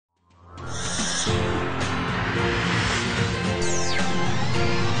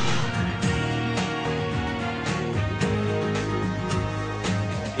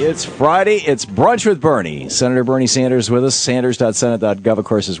It's Friday. It's Brunch with Bernie. Senator Bernie Sanders with us. Sanders.senate.gov, of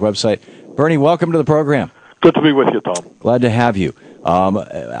course, his website. Bernie, welcome to the program. Good to be with you, Tom. Glad to have you.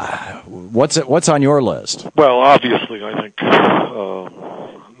 What's on your list? Well, obviously, I think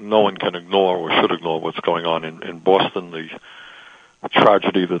no one can ignore or should ignore what's going on in Boston. The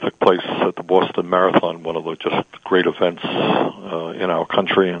tragedy that took place at the Boston Marathon, one of the just great events in our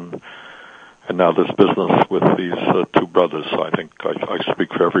country, and now this business with these two brothers. I think I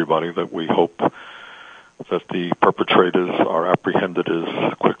speak for everybody that we hope that the perpetrators are apprehended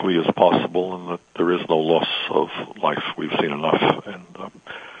as quickly as possible and that there is no loss of life. We've seen enough, and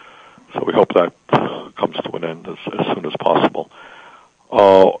so we hope that comes to an end as soon as possible.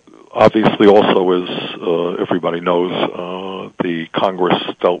 Obviously, also, as everybody knows, the Congress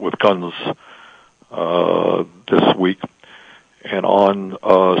dealt with guns this week, and on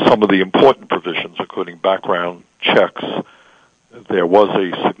some of the important provisions, including background checks, there was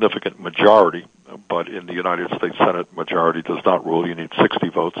a significant majority, but in the United States Senate, majority does not rule. You need 60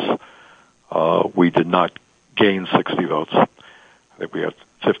 votes. We did not gain 60 votes. I think we had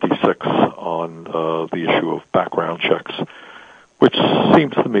 56 on the issue of background checks, which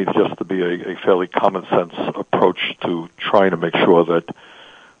seems to me just to be a fairly common sense approach to trying to make sure that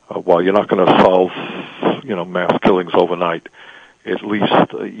while you're not going to solve, mass killings overnight, at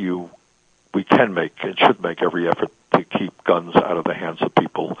least we can make and should make every effort to keep guns out of the hands of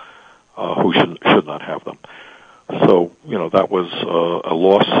people who should not have them. So, that was a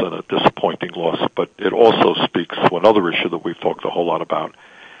loss and a disappointing loss, but it also speaks to another issue that we've talked a whole lot about,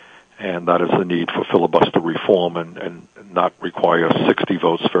 and that is the need for filibuster reform and not require 60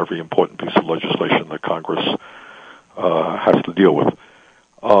 votes for every important piece of legislation that Congress has to deal with.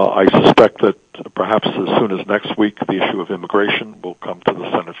 I suspect that perhaps as soon as next week, the issue of immigration will come to the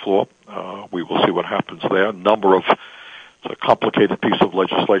Senate floor. We will see what happens there. It's a complicated piece of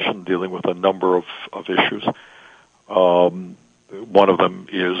legislation dealing with a number of issues. One of them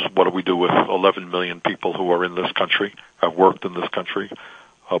is, what do we do with 11 million people who are in this country, have worked in this country,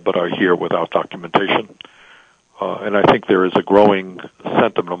 but are here without documentation? And I think there is a growing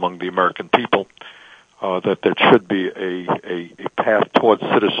sentiment among the American people that there should be a path towards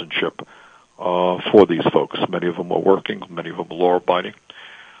citizenship for these folks. Many of them are working, many of them are law-abiding,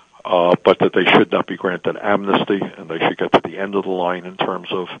 but that they should not be granted amnesty, and they should get to the end of the line in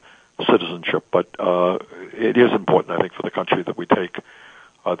terms of citizenship. But it is important, I think, for the country that we take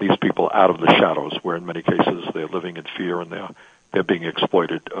these people out of the shadows, where in many cases they're living in fear and they're being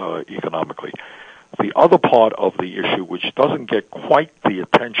exploited economically. The other part of the issue, which doesn't get quite the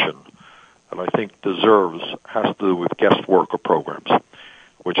attention that I think deserves, has to do with guest worker programs,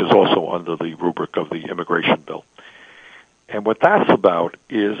 which is also under the rubric of the immigration bill. And what that's about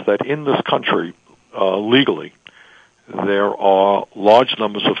is that in this country, legally, there are large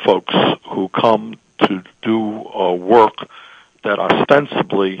numbers of folks who come to do work that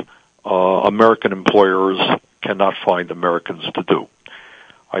ostensibly American employers cannot find Americans to do.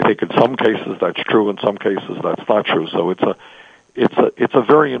 I think in some cases that's true, in some cases that's not true. So it's a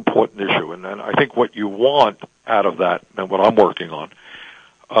very important issue, and I think what you want out of that, and what I'm working on,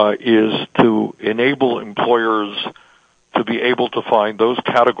 is to enable employers to be able to find those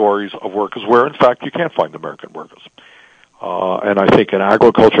categories of workers where, in fact, you can't find American workers. And I think in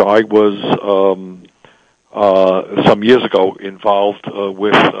agriculture, I was some years ago involved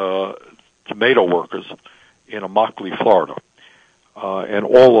with tomato workers in Immokalee, Florida, and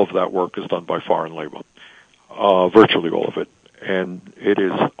all of that work is done by foreign labor, virtually all of it. And it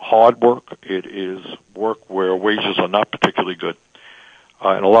is hard work. It is work where wages are not particularly good.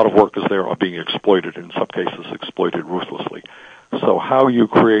 And a lot of workers there are being exploited, in some cases exploited ruthlessly. So how you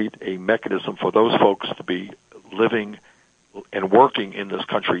create a mechanism for those folks to be living and working in this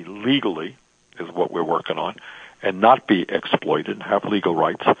country legally is what we're working on, and not be exploited and have legal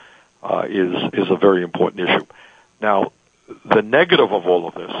rights is a very important issue. Now, the negative of all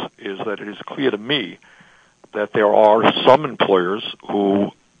of this is that it is clear to me that there are some employers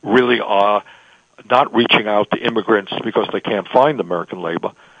who really are not reaching out to immigrants because they can't find American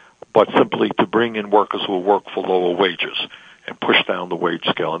labor, but simply to bring in workers who will work for lower wages and push down the wage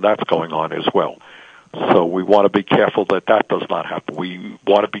scale, and that's going on as well. So we want to be careful that that does not happen. We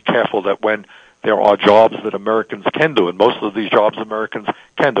want to be careful that when there are jobs that Americans can do, and most of these jobs Americans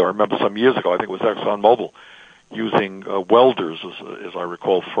can do. I remember some years ago, I think it was ExxonMobil, using welders, as I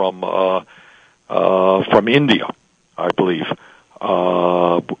recall, from India, I believe,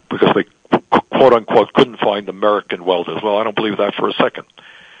 because they quote unquote couldn't find American welders. Well, I don't believe that for a second.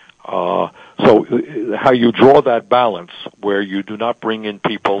 So how you draw that balance where you do not bring in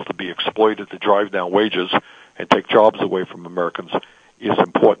people to be exploited to drive down wages and take jobs away from Americans is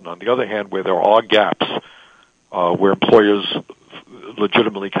important. On the other hand, where there are gaps, where employers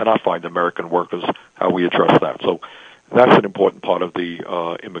legitimately cannot find American workers, how we address that. So that's an important part of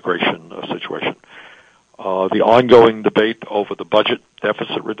the immigration situation. The ongoing debate over the budget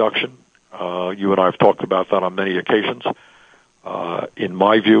deficit reduction, you and I have talked about that on many occasions. In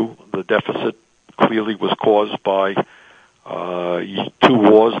my view, the deficit clearly was caused by two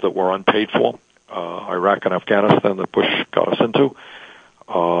wars that were unpaid for, Iraq and Afghanistan that Bush got us into,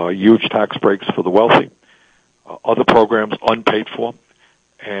 huge tax breaks for the wealthy, other programs unpaid for,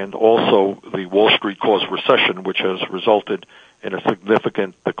 and also the Wall Street caused recession, which has resulted in a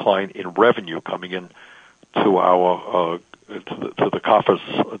significant decline in revenue coming in to our to the coffers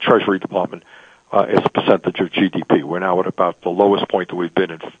Treasury Department as a percentage of GDP. We're now at about the lowest point that we've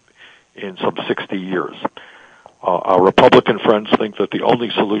been in some 60 years. Our Republican friends think that the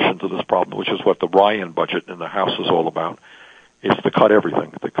only solution to this problem, which is what the Ryan budget in the House is all about, is to cut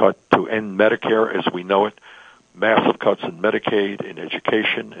everything, to end Medicare as we know it, massive cuts in Medicaid, in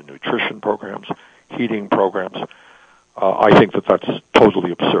education, in nutrition programs, heating programs. I think that that's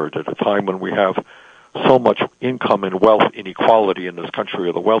totally absurd at a time when we have so much income and wealth inequality in this country.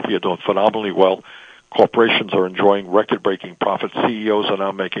 The wealthy are doing phenomenally well. Corporations are enjoying record-breaking profits. CEOs are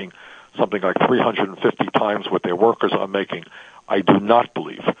now making something like 350 times what their workers are making. I do not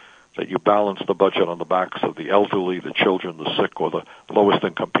believe that you balance the budget on the backs of the elderly, the children, the sick, or the lowest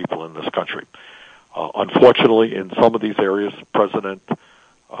income people in this country. Unfortunately, in some of these areas, President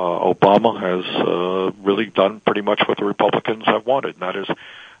Obama has really done pretty much what the Republicans have wanted, and that is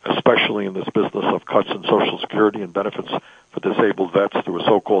especially in this business of cuts in Social Security and benefits for disabled vets through a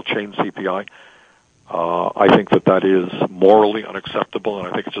so-called chain CPI. I think that is morally unacceptable, and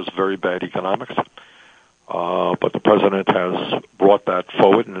I think it's just very bad economics. But the president has brought that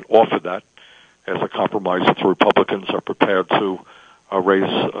forward and offered that as a compromise that the Republicans are prepared to raise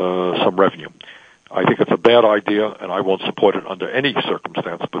some revenue. I think it's a bad idea, and I won't support it under any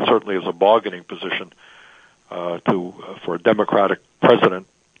circumstance, but certainly as a bargaining position for a Democratic president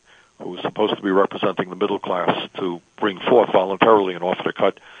who is supposed to be representing the middle class to bring forth voluntarily an offer to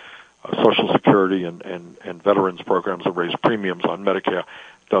cut Social Security and veterans programs and raise premiums on Medicare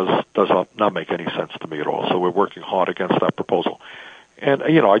does not make any sense to me at all. So we're working hard against that proposal. And,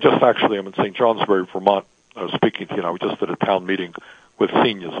 I just actually am in St. Johnsbury, Vermont, speaking to, we just did a town meeting with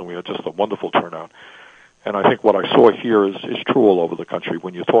seniors, and we had just a wonderful turnout. And I think what I saw here is true all over the country.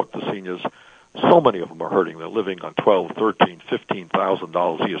 When you talk to seniors, so many of them are hurting. They're living on $12,000, $13,000,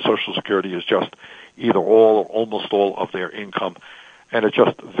 $15,000 a year. Social Security is just either all or almost all of their income. And it's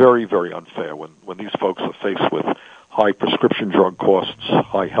just very, very unfair when these folks are faced with high prescription drug costs,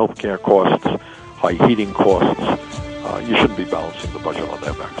 high health care costs, high heating costs. You shouldn't be balancing the budget on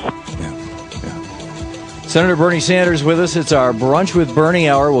their backs. Yeah. Senator Bernie Sanders with us. It's our Brunch with Bernie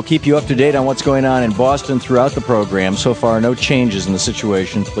hour. We'll keep you up to date on what's going on in Boston throughout the program. So far, no changes in the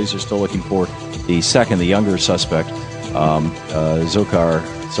situation. Police are still looking for the younger suspect, Zokhar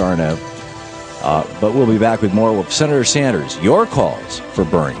Tsarnaev. But we'll be back with more with Senator Sanders. Your calls for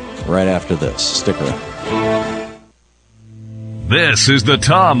Bernie right after this. Stick around. This is the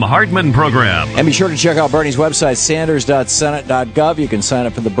Thom Hartmann Program. And be sure to check out Bernie's website, sanders.senate.gov. You can sign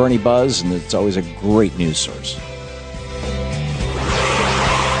up for the Bernie Buzz, and it's always a great news source.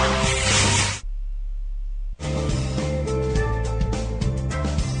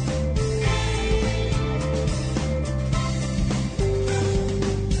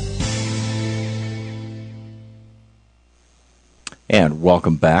 And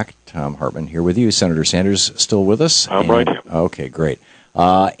welcome back. Thom Hartmann here with you. Senator Sanders still with us? I'm right here. Okay, great.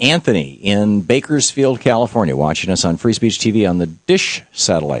 Anthony in Bakersfield, California, watching us on Free Speech TV on the Dish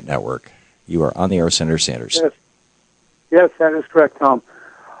Satellite Network. You are on the air, Senator Sanders. Yes, that is correct, Tom.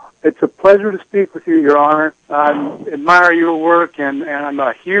 It's a pleasure to speak with you, Your Honor. I admire your work, and I'm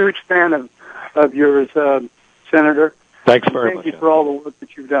a huge fan of yours, Senator. Thanks very much. Thank you for all the work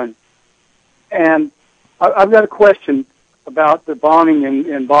that you've done. And I've got a question about the bombing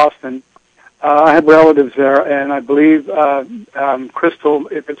in Boston. I have relatives there, and I believe Crystal,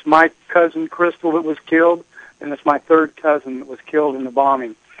 if it's my cousin Crystal that was killed, then it's my third cousin that was killed in the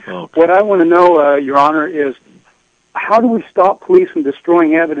bombing. Okay. What I want to know, Your Honor, is how do we stop police from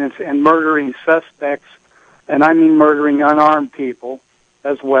destroying evidence and murdering suspects, and I mean murdering unarmed people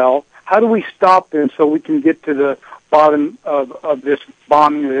as well? How do we stop them so we can get to the bottom of this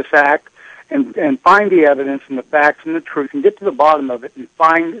bombing, this act, and find the evidence and the facts and the truth and get to the bottom of it and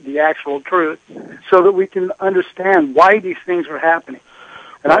find the actual truth so that we can understand why these things are happening?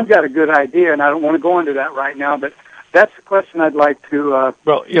 And I've got a good idea, and I don't want to go into that right now, but that's the question I'd like to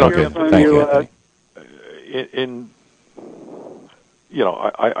hear from you.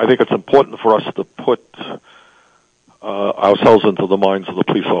 I think it's important for us to put ourselves into the minds of the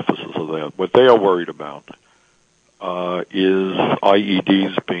police officers of that. What they are worried about is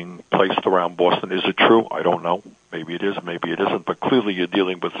IEDs being placed around Boston. Is it true? I don't know. Maybe it is, maybe it isn't. But clearly you're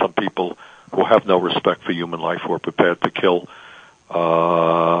dealing with some people who have no respect for human life, who are prepared to kill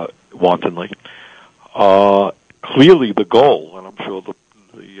wantonly. Clearly the goal, and I'm sure the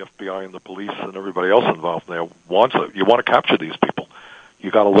FBI and the police and everybody else involved there wants it. You want to capture these people. You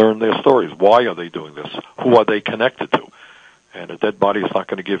got to learn their stories. Why are they doing this? Who are they connected to? And a dead body is not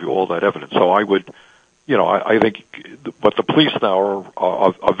going to give you all that evidence. So I would, I think what the police now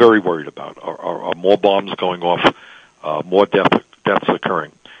are very worried about are more bombs going off, more deaths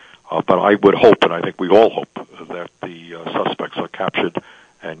occurring. But I would hope, and I think we all hope, that the suspects are captured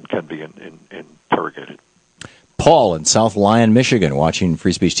and can be interrogated. Paul in South Lyon, Michigan, watching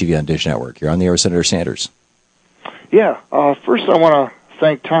Free Speech TV on Dish Network. You're on the air with Senator Sanders. Yeah. First, I want to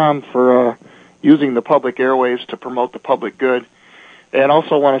thank Tom for using the public airwaves to promote the public good, and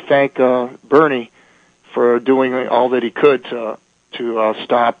also want to thank Bernie for doing all that he could to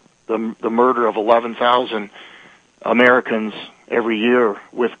stop the murder of 11,000 Americans every year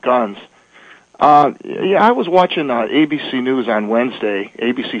with guns. I was watching ABC News on Wednesday,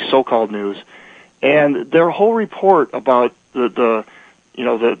 ABC so-called news, and their whole report about the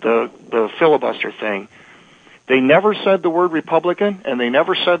filibuster thing. They never said the word Republican, and they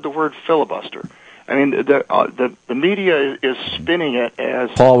never said the word filibuster. I mean, the media is spinning it as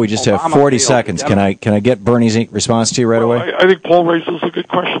Paul. We just have 40 seconds. Can I get Bernie's response to you right away? I think Paul raises a good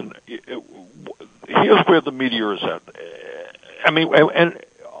question. Here's where the media is at. I mean, and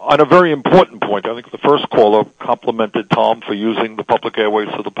on a very important point, I think the first caller complimented Tom for using the public airways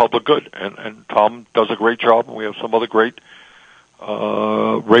for the public good, and Tom does a great job, and we have some other great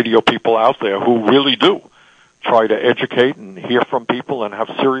radio people out there who really do try to educate and hear from people and have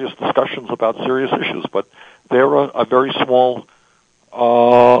serious discussions about serious issues, but they're a very small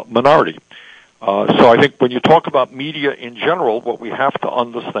minority. So I think when you talk about media in general, what we have to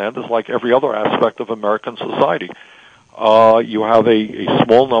understand is, like every other aspect of American society, you have a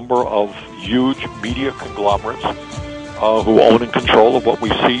small number of huge media conglomerates who own and control of what we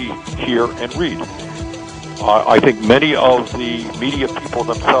see, hear, and read. I think many of the media people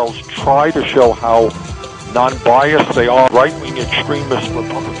themselves try to show how non-biased they are. Right-wing extremist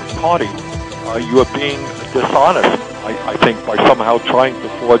Republican Party, you are being dishonest, I think, by somehow trying to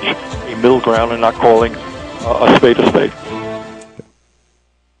forge a middle ground and not calling a spade a spade.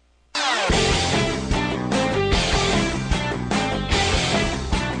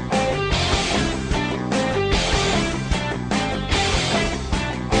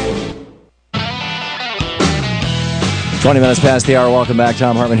 Twenty minutes past the hour. Welcome back.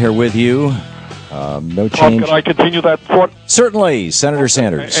 Thom Hartmann here with you. No change. Can I continue that thought? Certainly, Senator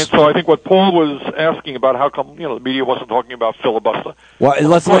Sanders. And so I think what Paul was asking about, how come the media wasn't talking about filibuster? Well,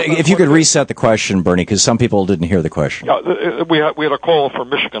 if you could reset the question, Bernie, because some people didn't hear the question. Yeah, we had a caller from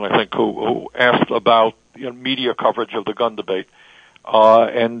Michigan, I think, who asked about media coverage of the gun debate,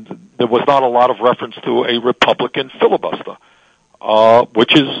 and there was not a lot of reference to a Republican filibuster,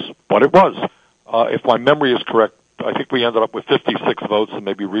 which is what it was. If my memory is correct, I think we ended up with 56 votes, and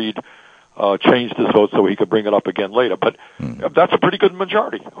maybe Reid changed his vote so he could bring it up again later. But that's a pretty good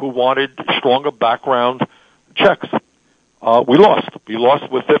majority who wanted stronger background checks. We lost. We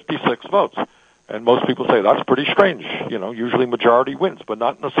lost with 56 votes. And most people say that's pretty strange. Usually majority wins, but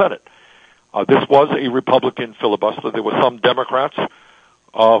not in the Senate. This was a Republican filibuster. There were some Democrats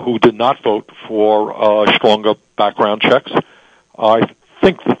who did not vote for stronger background checks. I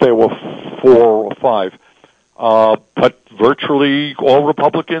think that there were 4 or 5. But virtually all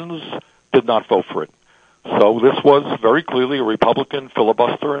Republicans did not vote for it. So this was very clearly a Republican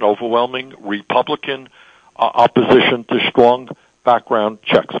filibuster, an overwhelming Republican opposition to strong background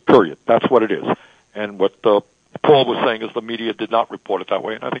checks, period. That's what it is. And what Paul was saying is the media did not report it that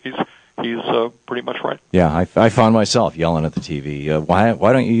way, and I think he's pretty much right. Yeah, I found myself yelling at the TV,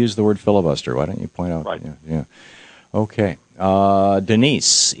 why don't you use the word filibuster? Why don't you point out? Right. Yeah. Okay.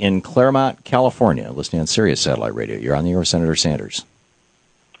 Denise in Claremont, California, listening on Sirius Satellite Radio. You're on the air with Senator Sanders.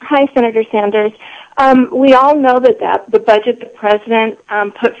 Hi, Senator Sanders. We all know that the budget the president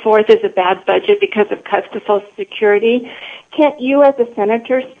put forth is a bad budget because of cuts to Social Security. Can't you, as a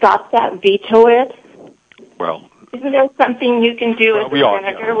senator, stop that, veto it? Well, isn't there something you can do as a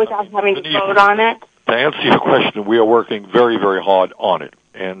senator without having to vote on it? To answer your question, we are working very, very hard on it.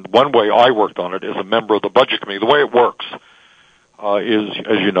 And one way I worked on it as a member of the Budget Committee, the way it works is,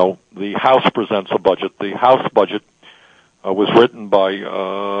 as you know, the House presents a budget. The House budget was written by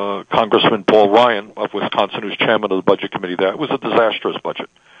Congressman Paul Ryan of Wisconsin, who's chairman of the Budget Committee there. It was a disastrous budget.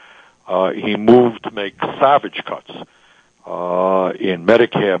 He moved to make savage cuts in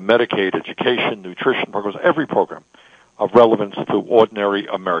Medicare, Medicaid, education, nutrition programs, every program of relevance to ordinary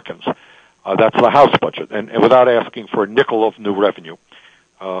Americans. That's the House budget, and without asking for a nickel of new revenue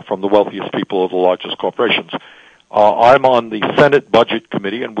from the wealthiest people of the largest corporations. I'm on the Senate Budget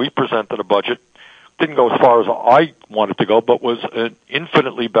Committee, and we presented a budget. Didn't go as far as I wanted to go, but was an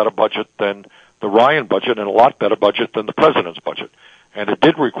infinitely better budget than the Ryan budget and a lot better budget than the president's budget. And it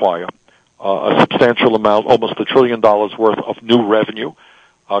did require a substantial amount, almost $1 trillion worth of new revenue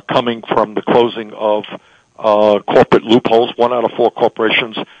coming from the closing of corporate loopholes. 1 out of 4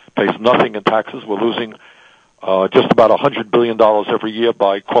 corporations pays nothing in taxes. We're losing just about $100 billion every year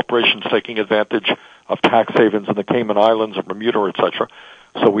by corporations taking advantage of tax havens in the Cayman Islands and Bermuda, etc.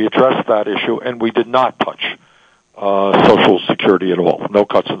 So we addressed that issue, and we did not touch Social Security at all. No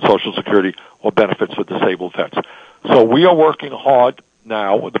cuts in Social Security or benefits for disabled vets. So we are working hard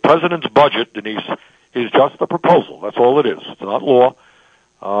now. The president's budget, Denise, is just a proposal. That's all it is. It's not law,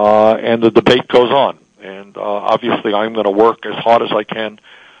 and the debate goes on. And obviously I'm going to work as hard as I can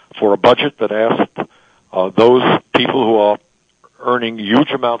for a budget that asks those people who are earning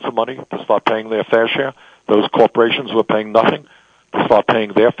huge amounts of money to start paying their fair share, those corporations who are paying nothing to start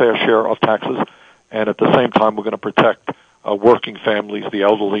paying their fair share of taxes, and at the same time we're going to protect working families, the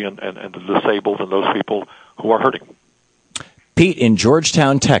elderly, and the disabled, and those people who are hurting. Pete in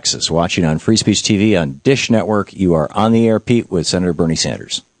Georgetown, Texas, watching on Free Speech TV on Dish Network. You are on the air, Pete, with Senator Bernie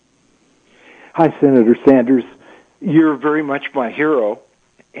Sanders. Hi, Senator Sanders. You're very much my hero,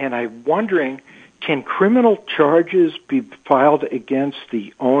 and I'm wondering, can criminal charges be filed against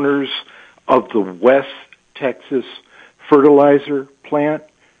the owners of the West Texas fertilizer plant?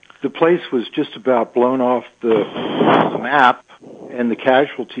 The place was just about blown off the map, and the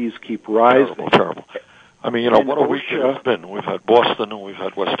casualties keep rising. Terrible. I mean, you know, what a week it's been. We've had Boston and we've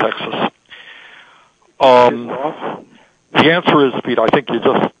had West Texas. The answer is, Pete, I think you're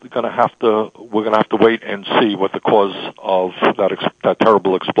just we're going to have to wait and see what the cause of that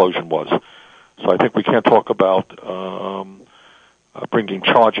terrible explosion was. So I think we can't talk about bringing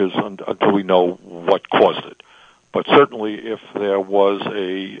charges until we know what caused it. But certainly if there was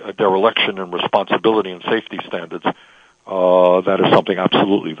a dereliction in responsibility and safety standards, that is something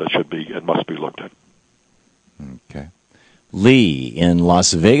absolutely that should be and must be looked at. Okay. Lee in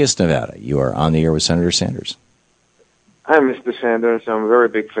Las Vegas, Nevada. You are on the air with Senator Sanders. Hi, Mr. Sanders. I'm a very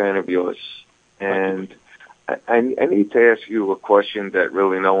big fan of yours. And I need to ask you a question that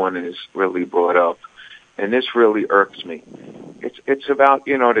really no one has really brought up. And this really irks me. It's about,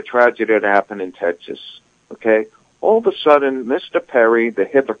 the tragedy that happened in Texas. Okay? All of a sudden, Mr. Perry, the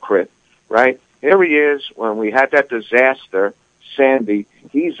hypocrite, right? Here he is when we had that disaster, Sandy.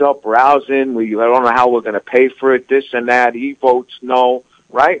 He's up rousing. I don't know how we're going to pay for it, this and that. He votes no,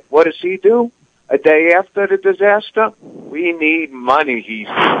 right? What does he do? A day after the disaster? We need money, he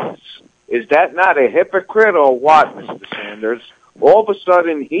says. Is that not a hypocrite or what, Mr. Sanders? All of a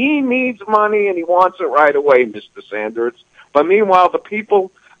sudden, he needs money and he wants it right away, Mr. Sanders. But meanwhile,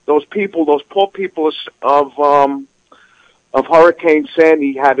 those poor people of Hurricane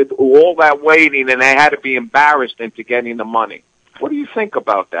Sandy had to do all that waiting, and they had to be embarrassed into getting the money. What do you think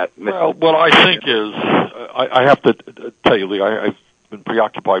about that, Mr. Well, what I think is, I have to tell you, Lee, I've been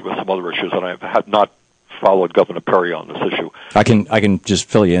preoccupied with some other issues, and I have not followed Governor Perry on this issue. I can just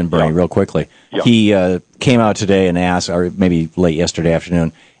fill you in, Bernie, real quickly. Yeah. He came out today and asked, or maybe late yesterday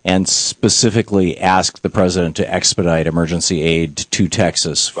afternoon, and specifically asked the president to expedite emergency aid to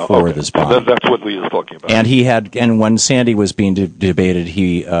Texas for this bond. That's what Lee is talking about. And when Sandy was being debated,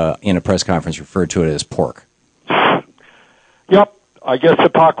 he in a press conference referred to it as pork. Yep, I guess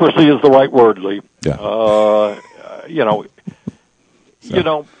hypocrisy is the right word, Lee. Yeah.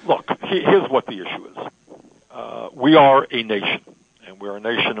 Look, here's what the issue is. We are a nation, and we're a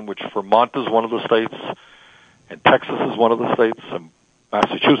nation in which Vermont is one of the states, and Texas is one of the states, and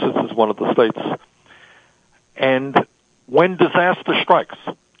Massachusetts is one of the states. And when disaster strikes,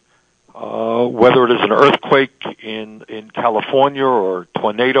 whether it is an earthquake in California or a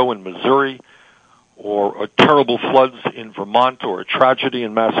tornado in Missouri or a terrible floods in Vermont or a tragedy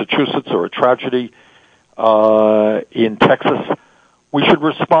in Massachusetts or a tragedy in Texas, we should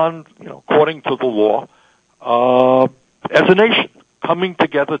respond, according to the law, as a nation, coming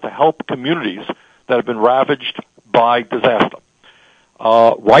together to help communities that have been ravaged by disaster.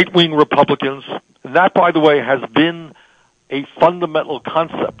 Right-wing Republicans, and that, by the way, has been a fundamental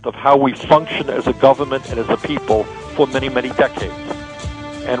concept of how we function as a government and as a people for many, many decades.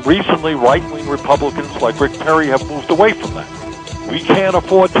 And recently, right-wing Republicans like Rick Perry have moved away from that. We can't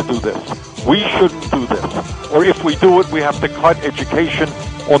afford to do this. We shouldn't do this. Or if we do it, we have to cut education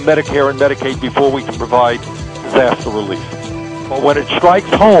or Medicare and Medicaid before we can provide disaster relief. But when it strikes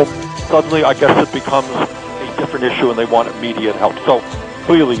home, suddenly I guess it becomes a different issue and they want immediate help. So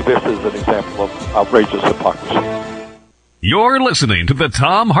clearly this is an example of outrageous hypocrisy. You're listening to the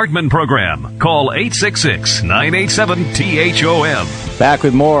Thom Hartmann Program. Call 866-987-THOM. Back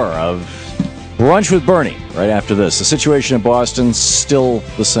with more of Brunch with Bernie right after this. The situation in Boston still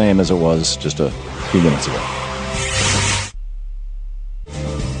the same as it was just a few minutes ago.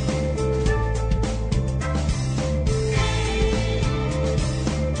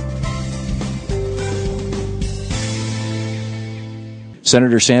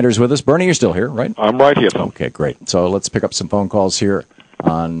 Senator Sanders with us. Bernie, you're still here, right? I'm right here, Tom. Okay, great. So let's pick up some phone calls here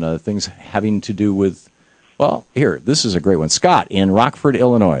on things having to do with, well, here, this is a great one. Scott in Rockford,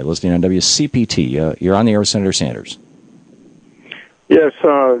 Illinois, listening on WCPT. You're on the air with Senator Sanders. Yes,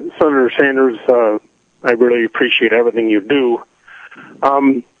 Senator Sanders, I really appreciate everything you do.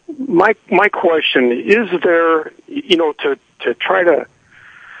 My question, is there, to try to,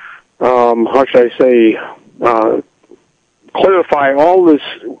 how should I say, clarify all this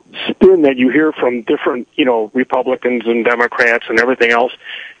spin that you hear from different, Republicans and Democrats and everything else,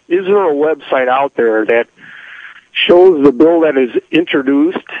 is there a website out there that shows the bill that is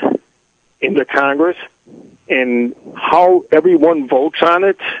introduced into Congress and how everyone votes on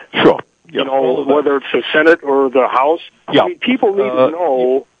it? Sure. Whether it's the Senate or the House? Yeah. I mean, people need to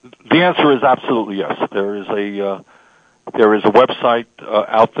know. The answer is absolutely yes. There is a website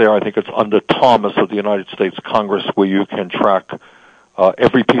out there, I think it's under Thomas of the United States Congress, where you can track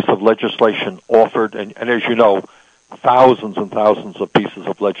every piece of legislation offered. And as you know, thousands and thousands of pieces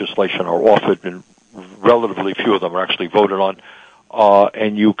of legislation are offered, and relatively few of them are actually voted on.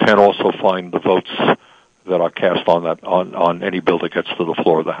 And you can also find the votes that are cast on that on any bill that gets to the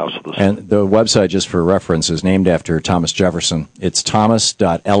floor of the House of the Senate. And the website, just for reference, is named after Thomas Jefferson. It's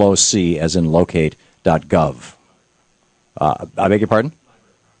thomas.loc, as in locate.gov. I beg your pardon?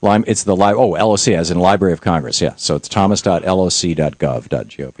 It's the LOC, as in Library of Congress. Yeah, so it's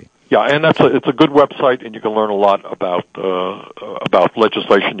thomas.loc.gov.gov. Yeah, and it's a good website, and you can learn a lot about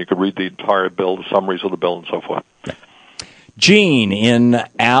legislation. You can read the entire bill, the summaries of the bill, and so forth. Yeah. Gene in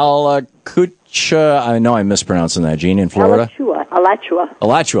Alachucha. I know I'm mispronouncing that. Gene in Florida. Alachua.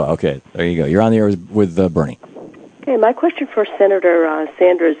 Okay, there you go. You're on the air with Bernie. Okay, my question for Senator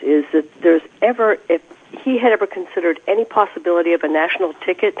Sanders is if he had ever considered any possibility of a national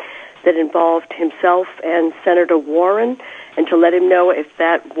ticket that involved himself and Senator Warren, and to let him know if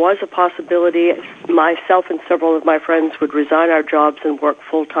that was a possibility, myself and several of my friends would resign our jobs and work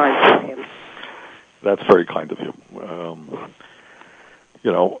full-time for him. That's very kind of you.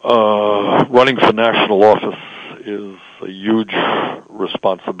 Running for national office is a huge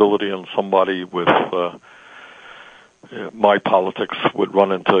responsibility, and somebody with my politics would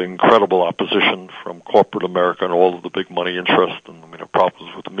run into incredible opposition from corporate America and all of the big money interests, and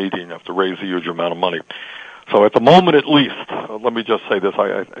problems with the media, and you have to raise a huge amount of money. So at the moment, at least, let me just say this: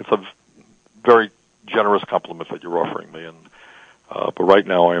 it's a very generous compliment that you're offering me, and but right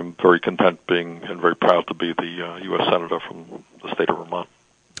now I am very content being and very proud to be the U.S. Senator from the state of Vermont.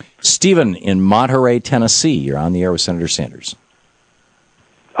 Stephen in Monterey, Tennessee. You're on the air with Senator Sanders.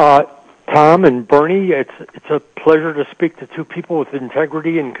 Tom and Bernie, it's a pleasure to speak to two people with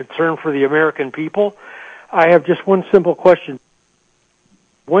integrity and concern for the American people. I have just one simple question.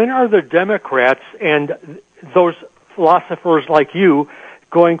 When are the Democrats and those philosophers like you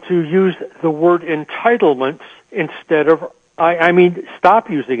going to use the word entitlements instead of, stop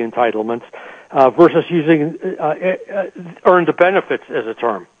using entitlements versus using earned benefits as a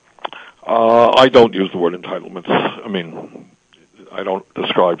term? I don't use the word entitlements. I don't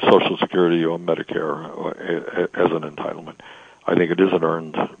describe Social Security or Medicare as an entitlement. I think it is an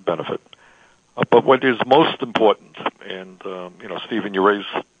earned benefit. But what is most important, and Stephen, you raise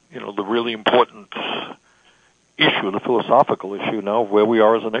the really important issue, the philosophical issue now of where we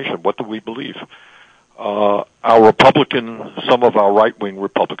are as a nation. What do we believe? Some of our right-wing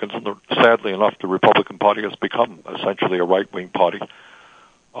Republicans, and sadly enough, the Republican Party has become essentially a right-wing party,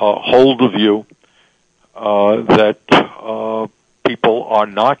 hold the view that people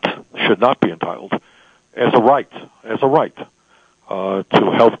should not be entitled as a right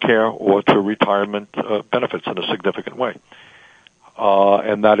to health care or to retirement benefits in a significant way.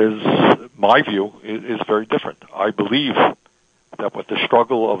 And that is, my view, is very different. I believe that what the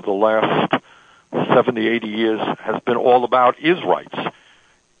struggle of the last 70, 80 years has been all about is rights,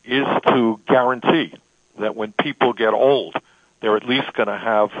 is to guarantee that when people get old, they're at least going to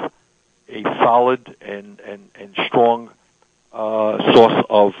have a solid and strong source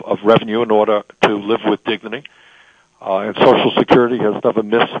of revenue in order to live with dignity. And Social Security has never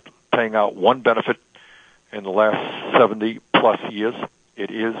missed paying out one benefit in the last 70-plus years.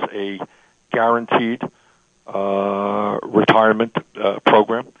 It is a guaranteed retirement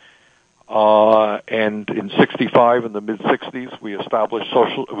program. And in 65, in the mid-60s, we established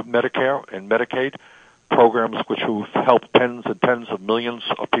Medicare and Medicaid programs which have helped tens and tens of millions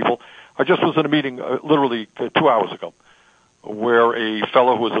of people. I just was in a meeting literally 2 hours ago where a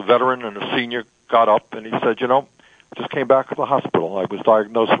fellow who was a veteran and a senior got up and he said, I just came back from the hospital. I was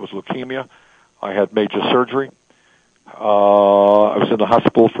diagnosed with leukemia. I had major surgery. I was in the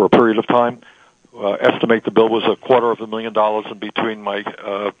hospital for a period of time. Estimate the bill was $250,000 in between my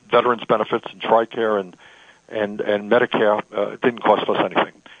veterans benefits and TRICARE and Medicare. It didn't cost us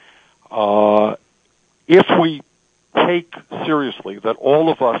anything. If we take seriously that all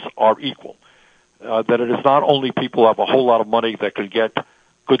of us are equal, that it is not only people who have a whole lot of money that can get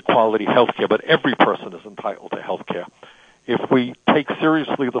good quality health care, but every person is entitled to health care. If we take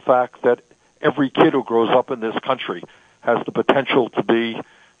seriously the fact that every kid who grows up in this country has the potential to be,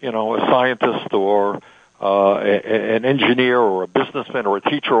 a scientist or an engineer or a businessman or a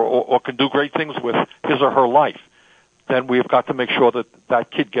teacher or can do great things with his or her life, then we've got to make sure that that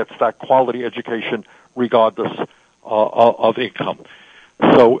kid gets that quality education regardless of income.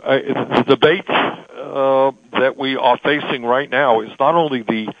 So the debate that we are facing right now is not only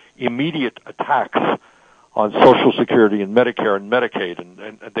the immediate attacks on Social Security and Medicare and Medicaid,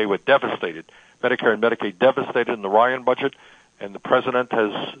 and they were devastated. Medicare and Medicaid devastated in the Ryan budget, and the president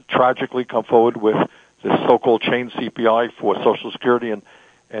has tragically come forward with this so-called chain CPI for Social Security and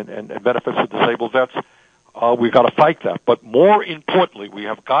benefits for disabled vets. We've got to fight that. But more importantly, we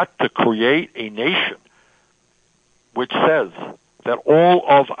have got to create a nation which says that all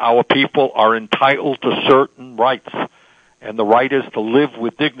of our people are entitled to certain rights, and the right is to live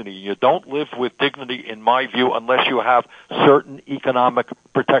with dignity. You don't live with dignity, in my view, unless you have certain economic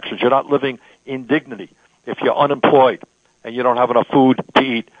protections. You're not living in dignity if you're unemployed and you don't have enough food to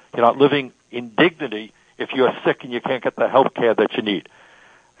eat. You're not living in dignity if you're sick and you can't get the health care that you need.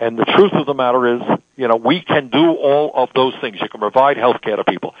 And the truth of the matter is, we can do all of those things. You can provide health care to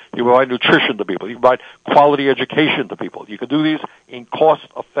people. You can provide nutrition to people. You can provide quality education to people. You can do these in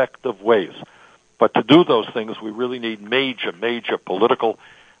cost-effective ways. But to do those things, we really need major, major political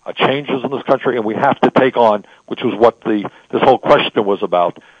changes in this country, and we have to take on, which was what this whole question was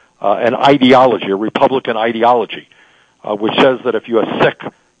about, an ideology, a Republican ideology, which says that if you are sick,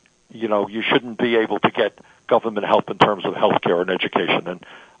 you shouldn't be able to get government help in terms of health care and education. And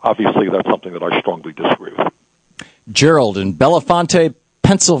obviously, that's something that I strongly disagree with. Gerald in Bellefonte,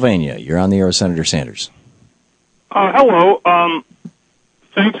 Pennsylvania. You're on the air with Senator Sanders. Hello.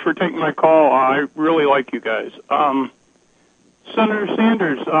 Thanks for taking my call. I really like you guys. Senator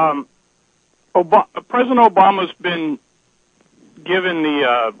Sanders, President Obama's been giving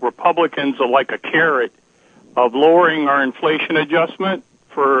the Republicans a carrot of lowering our inflation adjustment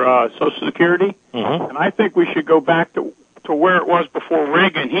for Social Security, and I think we should go back to where it was before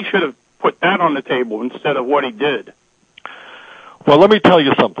Reagan. He should have put that on the table instead of what he did. Well, let me tell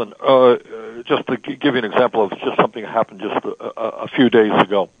you something. Just to give you an example of just something that happened just a few days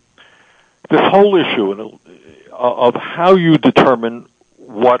ago. This whole issue of how you determine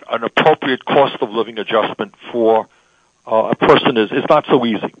what an appropriate cost of living adjustment for a person is not so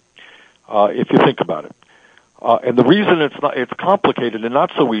easy if you think about it. And the reason it's complicated and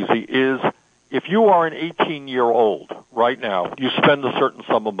not so easy is if you are an 18-year-old right now, you spend a certain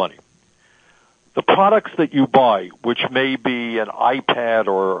sum of money. The products that you buy, which may be an iPad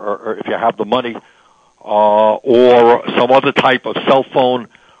or if you have the money, or some other type of cell phone,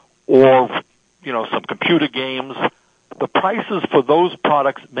 or some computer games, the prices for those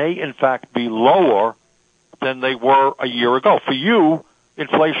products may in fact be lower than they were a year ago. For you,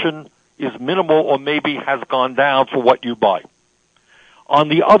 inflation is minimal or maybe has gone down for what you buy. On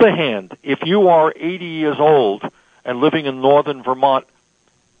the other hand, if you are 80 years old and living in northern Vermont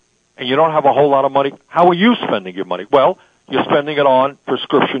and you don't have a whole lot of money, how are you spending your money? Well, you're spending it on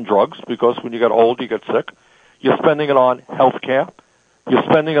prescription drugs because when you get old, you get sick. You're spending it on health care. You're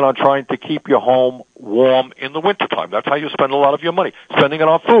spending it on trying to keep your home warm in the wintertime. That's how you spend a lot of your money, spending it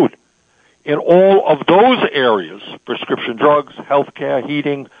on food. In all of those areas, prescription drugs, health care,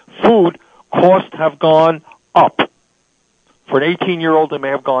 heating, food, costs have gone up. For an 18-year-old, they may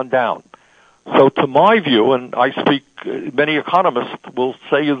have gone down. So to my view, and I speak, many economists will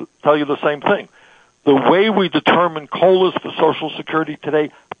tell you the same thing. The way we determine COLAs for Social Security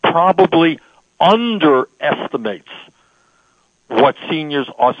today probably underestimates what seniors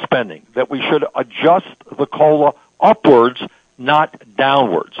are spending, that we should adjust the COLA upwards, not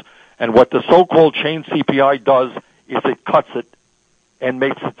downwards. And what the so-called chain CPI does is it cuts it and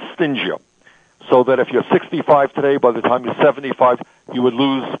makes it stingier. So that if you're 65 today, by the time you're 75, you would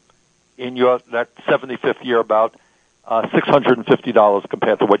lose in that 75th year about $650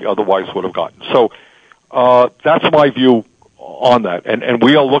 compared to what you otherwise would have gotten. So that's my view on that. And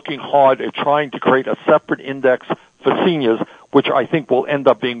we are looking hard at trying to create a separate index for seniors, which I think will end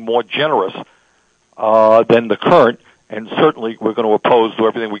up being more generous than the current. And certainly we're going to do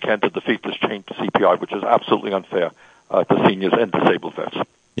everything we can to defeat this change to CPI, which is absolutely unfair to seniors and disabled vets.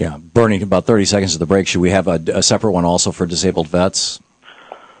 Yeah. Bernie, about 30 seconds of the break. Should we have a separate one also for disabled vets?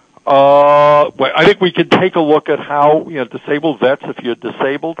 Well, I think we could take a look at how, disabled vets, if you're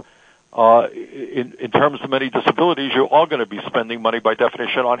disabled, in terms of many disabilities, you are going to be spending money by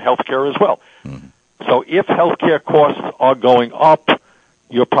definition on health care as well. Mm-hmm. So if health care costs are going up,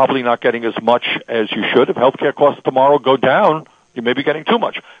 you're probably not getting as much as you should. If health care costs tomorrow go down, you may be getting too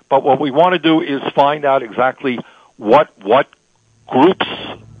much. But what we want to do is find out exactly what groups,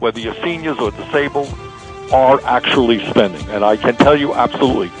 whether you're seniors or disabled, are actually spending. And I can tell you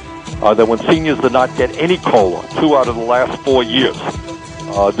absolutely that when seniors did not get any COLA 2 out of the last 4 years,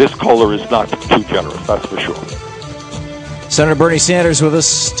 this COLA is not too generous, that's for sure. Senator Bernie Sanders with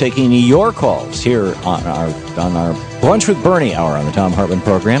us, taking your calls here on our Brunch with Bernie hour on the Thom Hartmann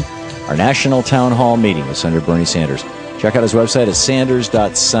Program, our national town hall meeting with Senator Bernie Sanders. Check out his website at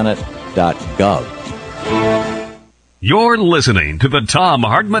sanders.senate.gov. You're listening to the Thom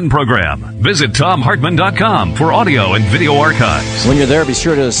Hartmann Program. Visit ThomHartmann.com for audio and video archives. When you're there, be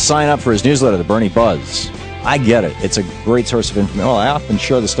sure to sign up for his newsletter, The Bernie Buzz. I get it. It's a great source of information. Well, I often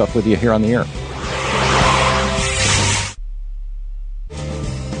share the stuff with you here on the air.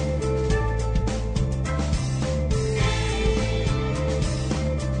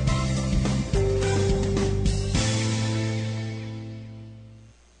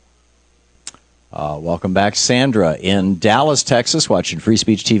 Welcome back, Sandra, in Dallas, Texas, watching Free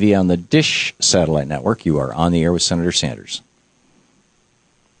Speech TV on the Dish Satellite Network. You are on the air with Senator Sanders.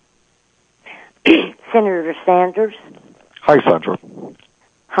 Senator Sanders. Hi, Sandra.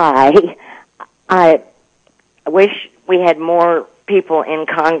 Hi. I wish we had more people in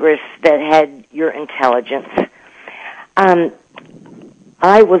Congress that had your intelligence.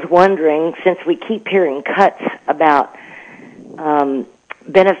 I was wondering, since we keep hearing cuts about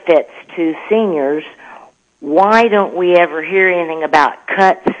benefits to seniors, why don't we ever hear anything about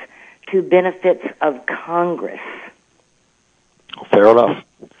cuts to benefits of Congress? Fair enough.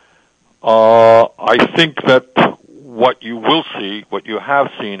 I think that what you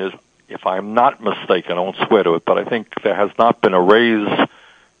have seen is, if I'm not mistaken, I won't swear to it, but I think there has not been a raise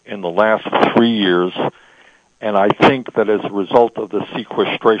in the last 3 years, and I think that as a result of the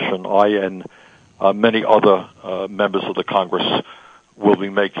sequestration, I and many other members of the Congress will be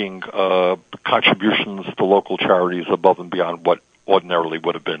making contributions to local charities above and beyond what ordinarily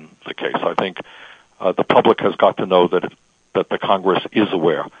would have been the case. I think the public has got to know that the Congress is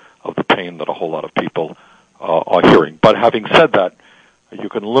aware of the pain that a whole lot of people are hearing. But having said that, you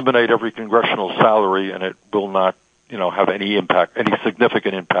can eliminate every congressional salary, and it will not, have any impact, any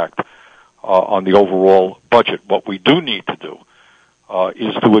significant impact on the overall budget. What we do need to do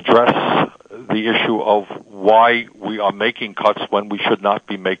is to address the issue of why we are making cuts when we should not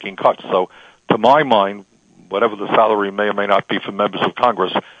be making cuts. So, to my mind, whatever the salary may or may not be for members of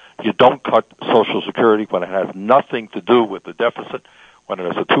Congress, you don't cut Social Security when it has nothing to do with the deficit, when it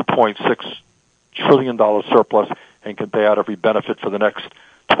has a $2.6 trillion surplus and can pay out every benefit for the next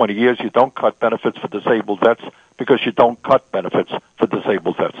 20 years. You don't cut benefits for disabled vets because you don't cut benefits for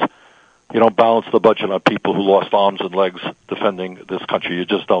disabled vets. You don't balance the budget on people who lost arms and legs defending this country. You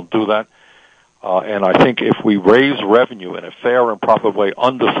just don't do that. And I think if we raise revenue in a fair and proper way,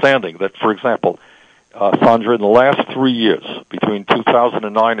 understanding that, for example, Sandra, in the last 3 years, between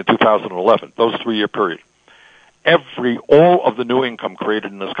 2009 and 2011, those 3-year period, all of the new income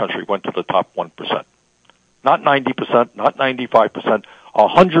created in this country went to the top 1%. Not 90%, not 95%,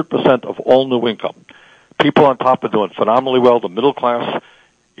 100% of all new income. People on top are doing phenomenally well. The middle class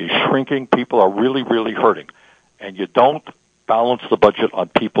is shrinking. People are really, really hurting. And you don't balance the budget on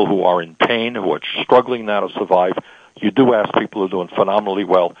people who are in pain, who are struggling now to survive. You do ask people who are doing phenomenally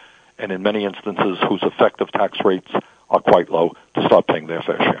well, and in many instances whose effective tax rates are quite low, to start paying their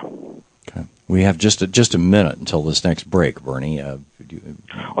fair share. Okay. We have just a minute until this next break, Bernie.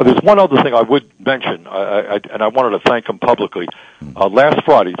 There's one other thing I would mention, and I wanted to thank him publicly. Last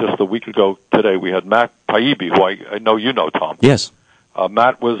Friday, just a week ago today, we had Matt Taibbi, who I know you know, Tom. Yes.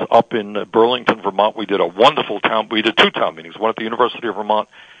 Matt was up in Burlington, Vermont. We did a wonderful we did 2 town meetings, one at the University of Vermont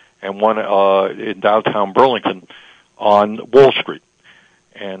and one in downtown Burlington on Wall Street.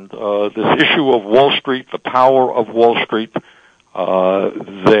 And this issue of Wall Street, the power of Wall Street,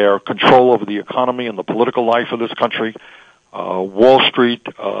 their control over the economy and the political life of this country, Wall Street,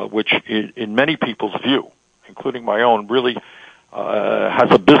 which in many people's view, including my own, really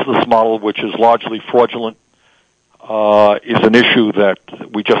has a business model which is largely fraudulent, is an issue that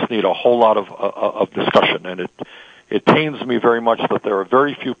we just need a whole lot of discussion. And it pains me very much that there are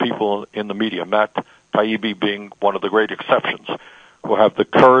very few people in the media, Matt Taibbi being one of the great exceptions, who have the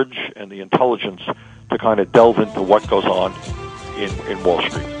courage and the intelligence to kind of delve into what goes on in Wall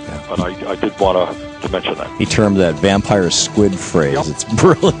Street. Yeah. But I did want to mention that. He termed that vampire squid phrase. Yep. It's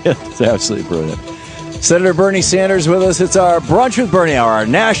brilliant. It's absolutely brilliant. Senator Bernie Sanders with us. It's our Brunch with Bernie Hour, our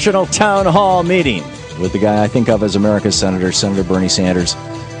national town hall meeting with the guy I think of as America's senator, Senator Bernie Sanders.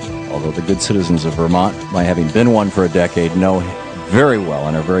 Although the good citizens of Vermont, by having been one for a decade, know very well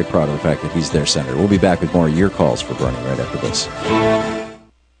and are very proud of the fact that he's their senator. We'll be back with more of your calls for Bernie right after this.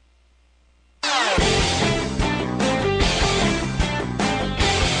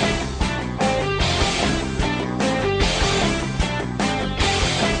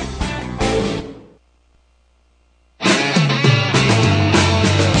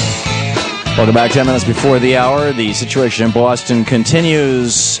 Welcome back. 10 minutes before the hour. The situation in Boston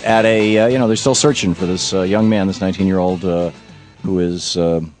continues at a, they're still searching for this young man, this 19-year-old who is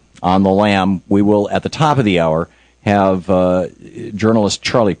on the lam. We will, at the top of the hour, have journalist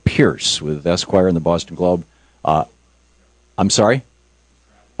Charlie Pierce with Esquire and the Boston Globe. I'm sorry?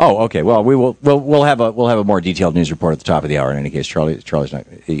 Oh, okay. Well, we'll have a more detailed news report at the top of the hour. In any case, Charlie's not.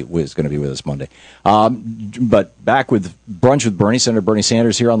 He was going to be with us Monday. But back with Brunch with Bernie, Senator Bernie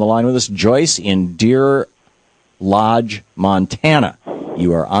Sanders here on the line with us. Joyce in Deer Lodge, Montana.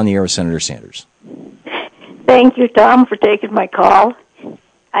 You are on the air with Senator Sanders. Thank you, Tom, for taking my call.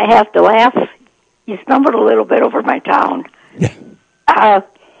 I have to laugh. You stumbled a little bit over my town. Yeah.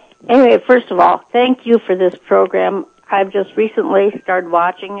 Anyway, first of all, thank you for this program. I've just recently started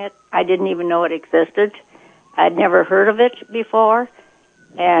watching it. I didn't even know it existed. I'd never heard of it before,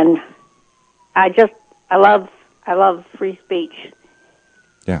 and I love free speech.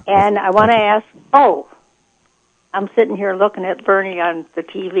 Yeah. And I want to ask. Oh, I'm sitting here looking at Bernie on the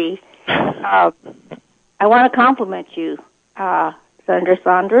TV. I want to compliment you, Senator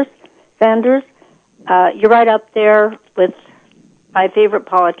Sanders. You're right up there with my favorite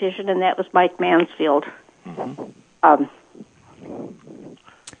politician, and that was Mike Mansfield. Mm-hmm.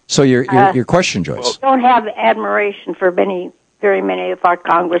 So your question, Joyce? I don't have admiration for very many of our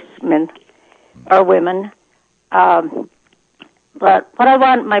congressmen or women. But what I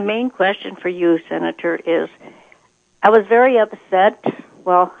want, my main question for you, Senator, is I was very upset.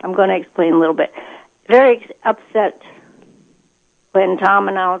 Well, I'm going to explain a little bit. Very upset when Tom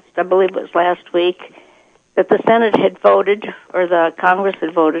announced, I believe it was last week, that the Senate had voted, or the Congress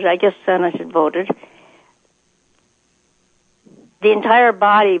had voted, I guess Senate had voted. The entire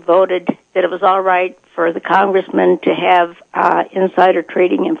body voted that it was all right for the congressman to have insider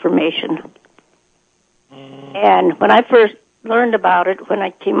trading information. And when I first learned about it, when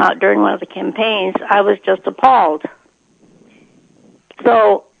I came out during one of the campaigns, I was just appalled.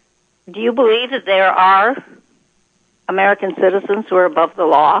 So, do you believe that there are American citizens who are above the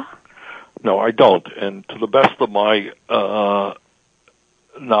law? No, I don't. And to the best of my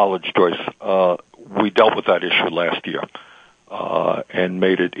knowledge, Joyce, we dealt with that issue last year. And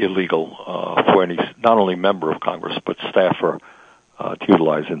made it illegal for any, not only member of Congress, but staffer to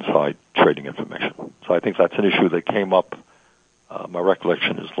utilize inside trading information. So I think that's an issue that came up, my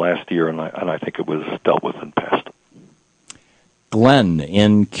recollection is last year, and I think it was dealt with and passed. Glenn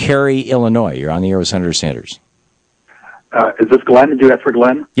in Cary, Illinois. You're on the air with Senator Sanders. Is this Glenn? Did you ask for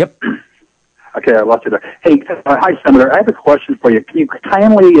Glenn? Yep. Okay, I lost you there. Hey, hi, Senator. I have a question for you. Can you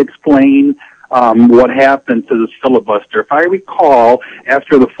kindly explain what happened to the filibuster? If I recall,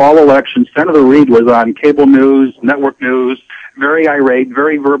 after the fall election, Senator Reid was on cable news, network news, very irate,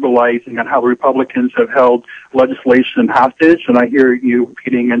 very verbalizing on how the Republicans have held legislation hostage, and I hear you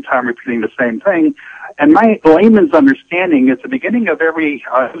repeating and Tom repeating the same thing. And my layman's understanding is at the beginning of every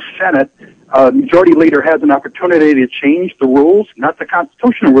Senate, majority leader has an opportunity to change the rules, not the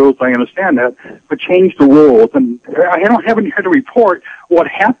constitutional rules, I understand that, but change the rules. And I haven't heard a report what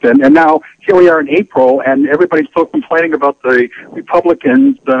happened, and now here we are in April, and everybody's still complaining about the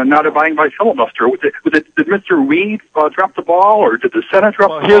Republicans not abiding by filibuster. Did Mr. Reid drop the ball, or did the Senate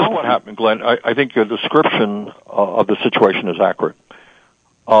drop the ball? Here's what happened, Glenn. I think your description of the situation is accurate.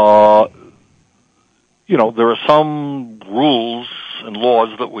 There are some rules and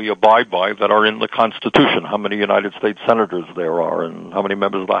laws that we abide by that are in the Constitution, how many United States senators there are and how many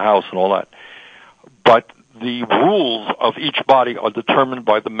members of the House and all that. But the rules of each body are determined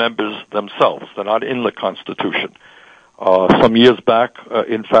by the members themselves. They're not in the Constitution. Some years back,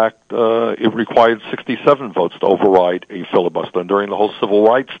 in fact, it required 67 votes to override a filibuster. And during the whole civil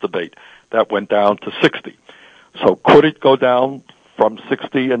rights debate, that went down to 60. So could it go down from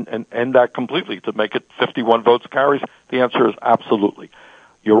 60 and end that completely to make it 51 votes carries? The answer is absolutely.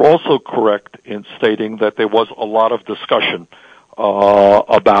 You're also correct in stating that there was a lot of discussion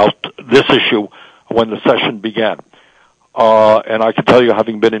about this issue when the session began. And I can tell you,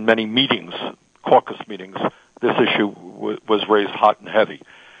 having been in many meetings, caucus meetings, this issue was raised hot and heavy.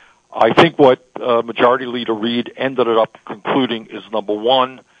 I think what Majority Leader Reid ended up concluding is, number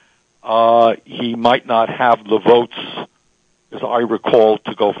one, he might not have the votes, as I recall,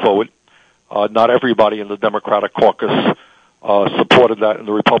 to go forward. Not everybody in the Democratic caucus supported that, and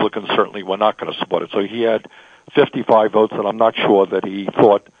the Republicans certainly were not going to support it. So he had 55 votes, and I'm not sure that he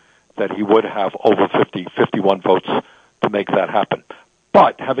thought that he would have over 51 votes to make that happen.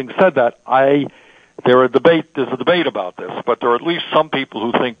 But having said that, there's a debate about this, but there are at least some people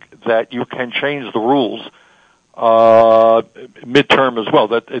who think that you can change the rules midterm as well,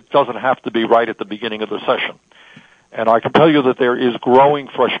 that it doesn't have to be right at the beginning of the session. And I can tell you that there is growing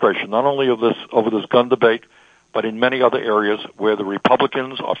frustration, not only over this gun debate, but in many other areas where the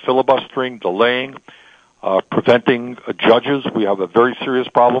Republicans are filibustering, delaying, preventing judges. We have a very serious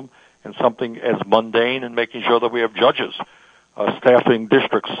problem in something as mundane in making sure that we have judges staffing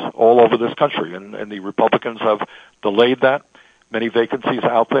districts all over this country. And the Republicans have delayed that. Many vacancies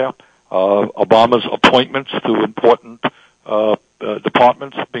out there. Obama's appointments to important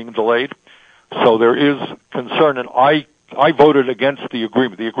departments being delayed. So there is concern, and I voted against the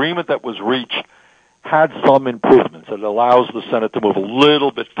agreement. The agreement that was reached had some improvements. It allows the Senate to move a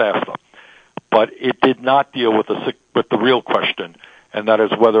little bit faster, but it did not deal with the real question, and that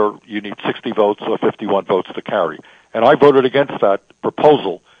is whether you need 60 votes or 51 votes to carry. And I voted against that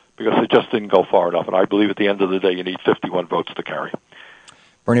proposal because it just didn't go far enough, and I believe at the end of the day you need 51 votes to carry.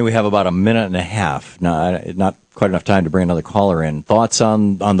 Bernie, we have about a minute and a half. Not quite enough time to bring another caller in. Thoughts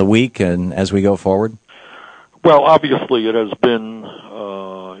on the week and as we go forward? Well, obviously it has been,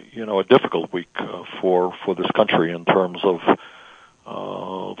 a difficult week for this country in terms of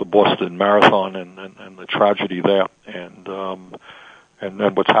the Boston Marathon and the tragedy there, and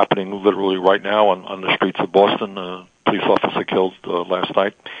then what's happening literally right now on the streets of Boston. A police officer killed last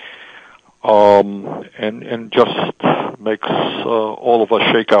night. And just makes all of us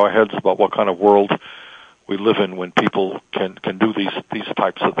shake our heads about what kind of world we live in when people can do these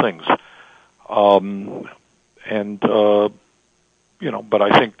types of things. But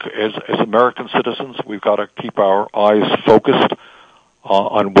I think as American citizens, we've got to keep our eyes focused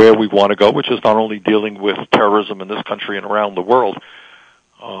on where we want to go, which is not only dealing with terrorism in this country and around the world,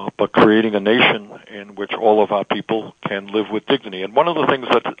 but creating a nation in which all of our people can live with dignity. And one of the things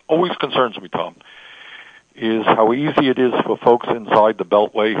that always concerns me, Tom, is how easy it is for folks inside the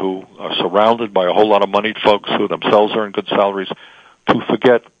Beltway who are surrounded by a whole lot of moneyed folks who themselves earn good salaries to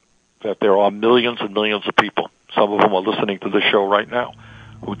forget that there are millions and millions of people, some of them are listening to this show right now,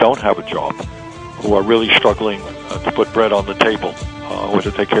 who don't have a job, who are really struggling to put bread on the table or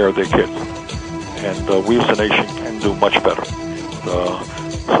to take care of their kids. And we as a nation can do much better.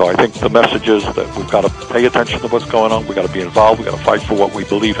 So I think the message is that we've got to pay attention to what's going on. We've got to be involved. We've got to fight for what we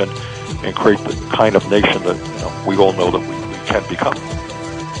believe in and create the kind of nation that we all know that we can become.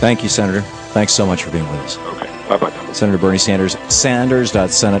 Thank you, Senator. Thanks so much for being with us. Okay. Bye-bye. Senator Bernie Sanders,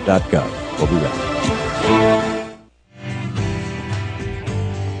 sanders.senate.gov. We'll be back.